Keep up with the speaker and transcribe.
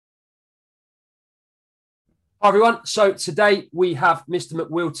Hi everyone. So today we have Mr.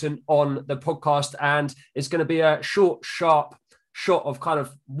 McWilton on the podcast, and it's going to be a short, sharp shot of kind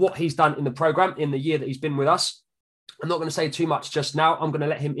of what he's done in the program in the year that he's been with us. I'm not going to say too much just now. I'm going to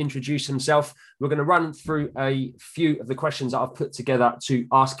let him introduce himself. We're going to run through a few of the questions that I've put together to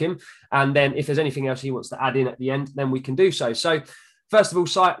ask him. And then if there's anything else he wants to add in at the end, then we can do so. So first of all,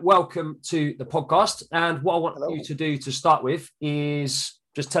 Si, welcome to the podcast. And what I want you to do to start with is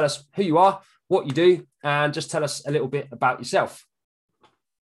just tell us who you are, what you do, and just tell us a little bit about yourself.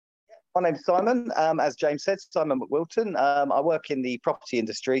 My name's Simon. As James said, Simon McWilton. I work in the property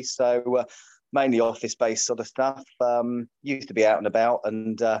industry, so mainly office-based sort of stuff. Used to be out and about,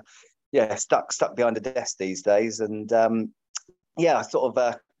 and stuck behind a desk these days. And I sort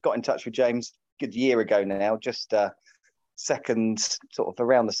of got in touch with James a good year ago now, just around the second sort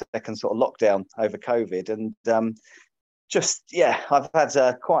of lockdown over COVID, and I've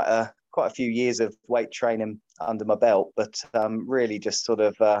had quite a few years of weight training under my belt, but really just sort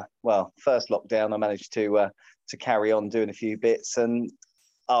of first lockdown I managed to carry on doing a few bits, and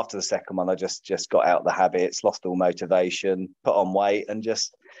after the second one I just got out of the habits, lost all motivation, put on weight, and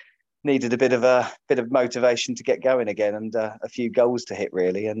just needed a bit of motivation to get going again, and a few goals to hit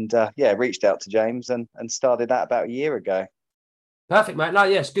really, and reached out to James and started that about a year ago. Perfect, mate. No,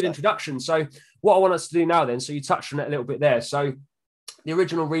 yes, good introduction. So what I want us to do now then, so you touched on it a little bit there. So the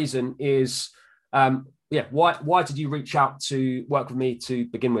original reason is, why did you reach out to work with me to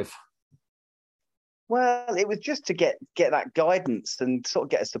begin with? Well, it was just to get that guidance and sort of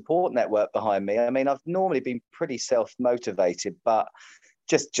get a support network behind me. I mean, I've normally been pretty self-motivated, but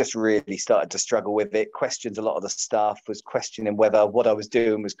just really started to struggle with it. Questioned a lot of the stuff, was questioning whether what I was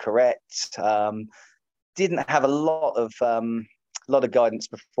doing was correct. Didn't have a lot of guidance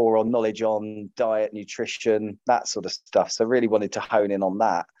before on knowledge on diet, nutrition, that sort of stuff. So really wanted to hone in on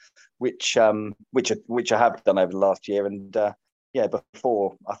that, which I have done over the last year. And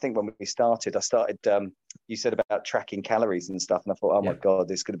before, I think when we started, you said about tracking calories and stuff, and I thought, my God,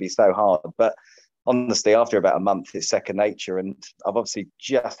 this is going to be so hard. But honestly, after about a month, it's second nature. And I've obviously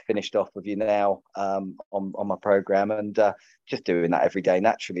just finished off with you now on my program, and just doing that every day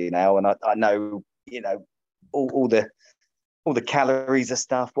naturally now. And I know, all the calories of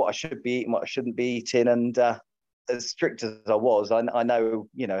stuff, what I should be eating, what I shouldn't be eating, and as strict as I was, I know,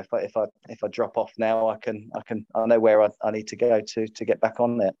 if I drop off now, I know where I need to go to get back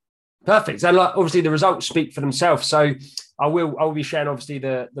on it. Perfect. And obviously the results speak for themselves. So I will be sharing obviously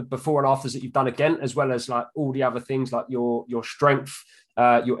the before and afters that you've done again, as well as like all the other things like your strength,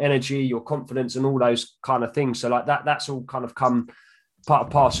 your energy, your confidence, and all those kind of things. So like that's all kind of come part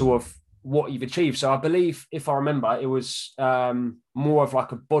and parcel of what you've achieved. So I believe, if I remember, it was more of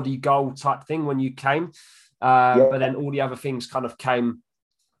like a body goal type thing when you came, but then all the other things kind of came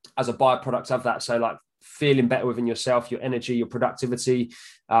as a byproduct of that. So like feeling better within yourself, your energy, your productivity.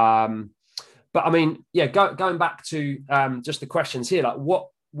 But I mean, going back to just the questions here, like what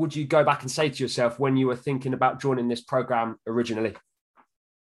would you go back and say to yourself when you were thinking about joining this program originally?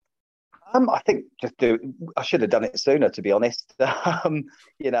 I think I should have done it sooner, to be honest.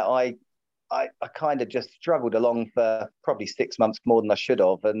 I kind of just struggled along for probably 6 months more than I should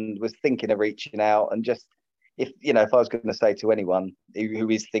have, and was thinking of reaching out, and just, if I was going to say to anyone who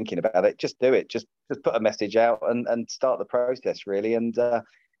is thinking about it, just do it, just put a message out and start the process really. And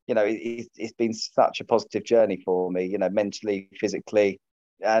it's been such a positive journey for me, mentally, physically,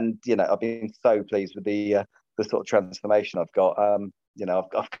 and I've been so pleased with the sort of transformation I've got.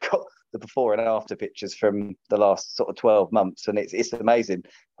 I've got the before and after pictures from the last sort of 12 months, and it's amazing.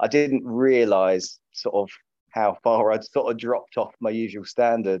 I didn't realize sort of how far I'd sort of dropped off my usual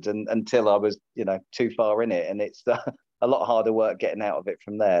standard until I was, too far in it. And it's a lot harder work getting out of it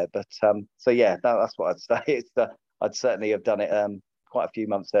from there. But that's what I'd say. I'd certainly have done it quite a few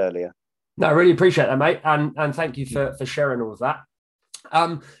months earlier. No, I really appreciate that, mate. And thank you for sharing all of that.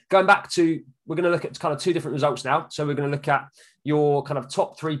 Going back to, we're going to look at kind of two different results now. So we're going to look at your kind of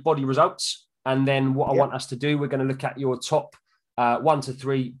top 3 body results. And then what I want us to do, we're going to look at your top 1 to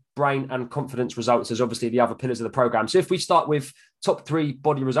 3 brain and confidence results, as obviously the other pillars of the program. So if we start with top 3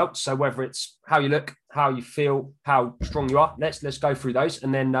 body results, so whether it's how you look, how you feel, how strong you are, let's go through those,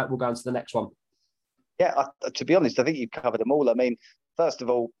 and then we'll go on to the next one. Yeah, to be honest, I think you've covered them all. I mean, first of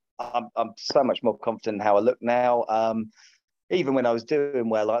all, I'm so much more confident in how I look now. Even when I was doing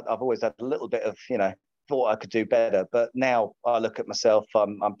well, I've always had a little bit of, thought I could do better. But now I look at myself,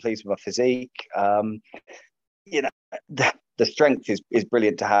 I'm pleased with my physique. you know, the strength is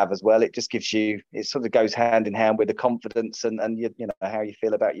brilliant to have as well. It just gives you, it sort of goes hand in hand with the confidence and you know how you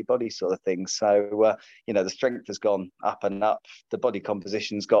feel about your body sort of thing. So you know, the strength has gone up and up. The body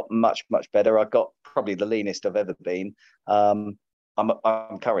composition's got much better. I've got probably the leanest I've ever been. I'm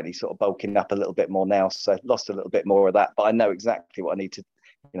currently sort of bulking up a little bit more now, so lost a little bit more of that, but I know exactly what I need to,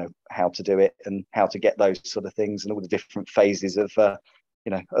 you know, how to do it and how to get those sort of things and all the different phases of you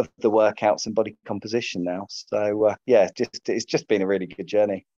know, of the workouts and body composition now. So yeah, it's just been a really good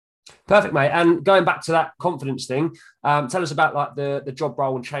journey. Perfect, mate. And going back to that confidence thing, tell us about like the job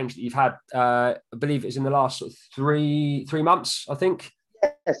role and change that you've had. I believe it's in the last sort of three months, I think.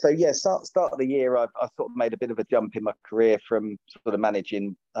 Yeah, so yeah, start of the year, I sort of made a bit of a jump in my career from sort of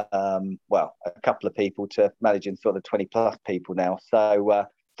managing, well, a couple of people to managing sort of 20 plus people now. So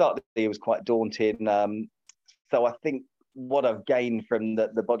start of the year was quite daunting. So I think what I've gained from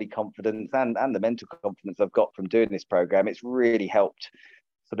the body confidence and the mental confidence I've got from doing this program, it's really helped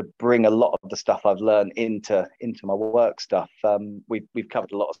sort of bring a lot of the stuff I've learned into my work stuff. We've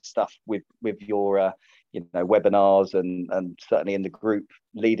covered a lot of stuff with your you know, webinars and certainly in the group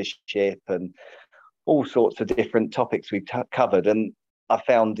leadership and all sorts of different topics we've covered. And I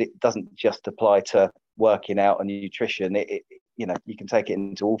found it doesn't just apply to working out and nutrition. It you know, you can take it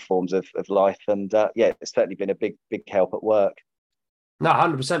into all forms of life. And yeah, it's certainly been a big help at work. No,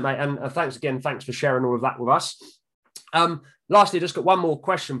 100%, mate. And thanks again. Thanks for sharing all of that with us. Lastly, just got one more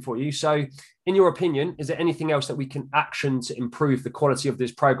question for you. So in your opinion, is there anything else that we can action to improve the quality of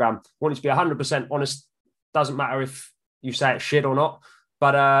this program? I want you to be 100% honest. Doesn't matter if you say it's shit or not,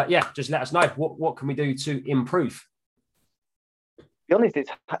 but yeah, just let us know. What can we do to improve? To be honest,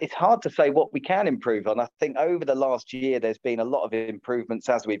 it's hard to say what we can improve on. I think over the last year, there's been a lot of improvements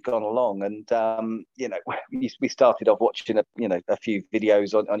as we've gone along. And, you know, we started off watching, a few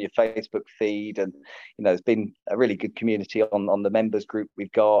videos on your Facebook feed. And, you know, there's been a really good community on the members group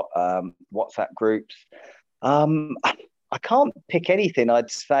we've got, WhatsApp groups. I can't pick anything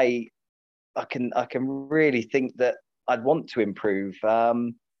I'd say I can really think that I'd want to improve.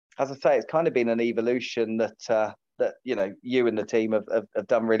 As I say, it's kind of been an evolution that you know, you and the team have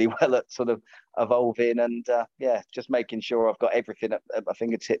done really well at sort of evolving and yeah, just making sure I've got everything at my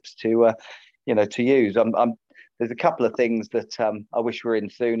fingertips to you know, to use. There's a couple of things that I wish were in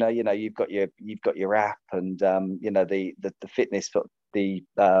sooner. You know, you've got your app and you know, the fitness,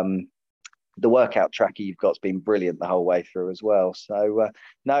 the workout tracker you've got's been brilliant the whole way through as well. So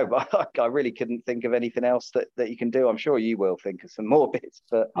no, I really couldn't think of anything else that you can do. I'm sure you will think of some more bits.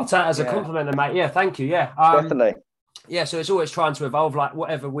 But I'll take it as a compliment, mate. Yeah, thank you. Yeah, definitely. Yeah, so it's always trying to evolve. Like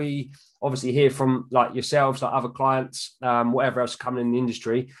whatever we obviously hear from like yourselves, like other clients, whatever else coming in the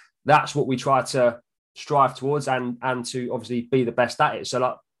industry, that's what we try to strive towards and to obviously be the best at it. So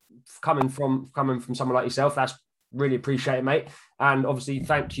like coming from someone like yourself, that's really appreciated, mate. And obviously,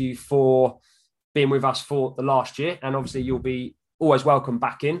 thank you for being with us for the last year. And obviously, you'll be always welcome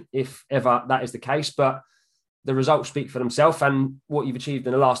back in if ever that is the case. But the results speak for themselves and what you've achieved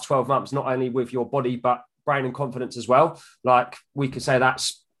in the last 12 months, not only with your body, but brain and confidence as well. Like we could say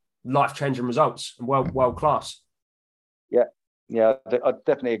that's life-changing results and world class. Yeah, I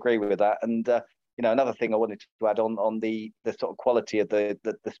definitely agree with that. And you know, another thing I wanted to add on the sort of quality of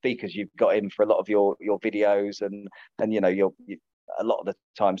the speakers you've got in for a lot of your videos and you know, a lot of the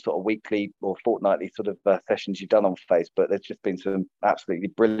time sort of weekly or fortnightly sort of sessions you've done on Facebook. There's just been some absolutely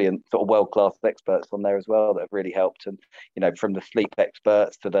brilliant sort of world-class experts on there as well that have really helped. And you know, from the sleep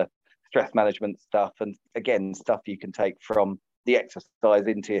experts to the stress management stuff, and again, stuff you can take from the exercise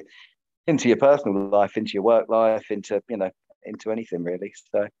into your personal life, into your work life, into anything really.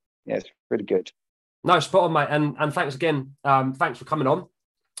 So yeah, it's really good. No, spot on, mate. And thanks again. Thanks for coming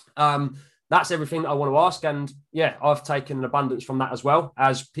on. That's everything I want to ask. And yeah, I've taken an abundance from that as well,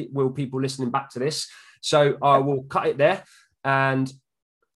 as will people listening back to this. So I will cut it there. And